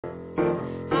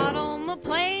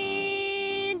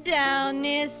plane down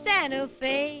near Santa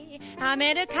Fe. I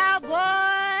met a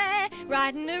cowboy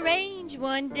riding the range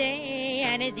one day,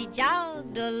 and as he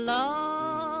jogged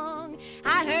along,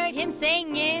 I heard him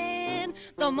singing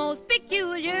the most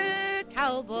peculiar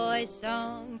cowboy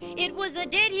song. It was a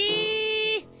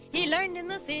ditty he learned in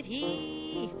the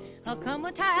city. Come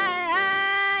a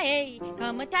tie,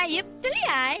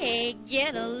 yip-tilly-eye,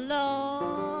 get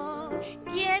along.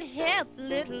 Get help,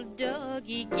 little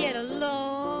doggy, get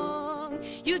along.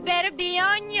 You'd better be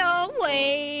on your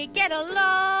way, get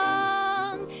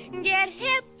along. Get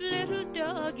help, little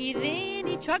doggy, then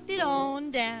he trucked it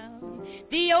on down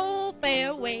the old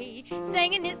fairway,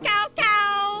 singing his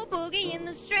cow-cow boogie in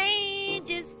the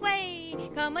strangest way.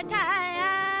 Come a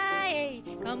tie,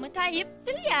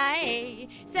 yip-tilly-eye,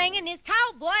 singing his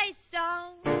cowboy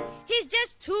song. He's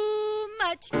just too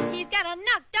much. He's got a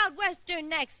knocked-out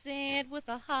western accent with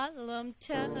a Harlem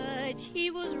touch.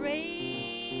 He was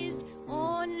raised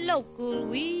on local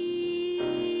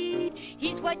weed.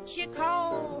 He's what you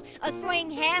call a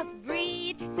swing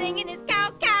half-breed, singing his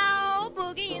cow-cow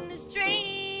boogie in the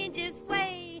strangest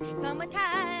way. Come a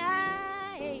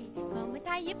tie,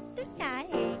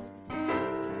 yip-tilly-eye.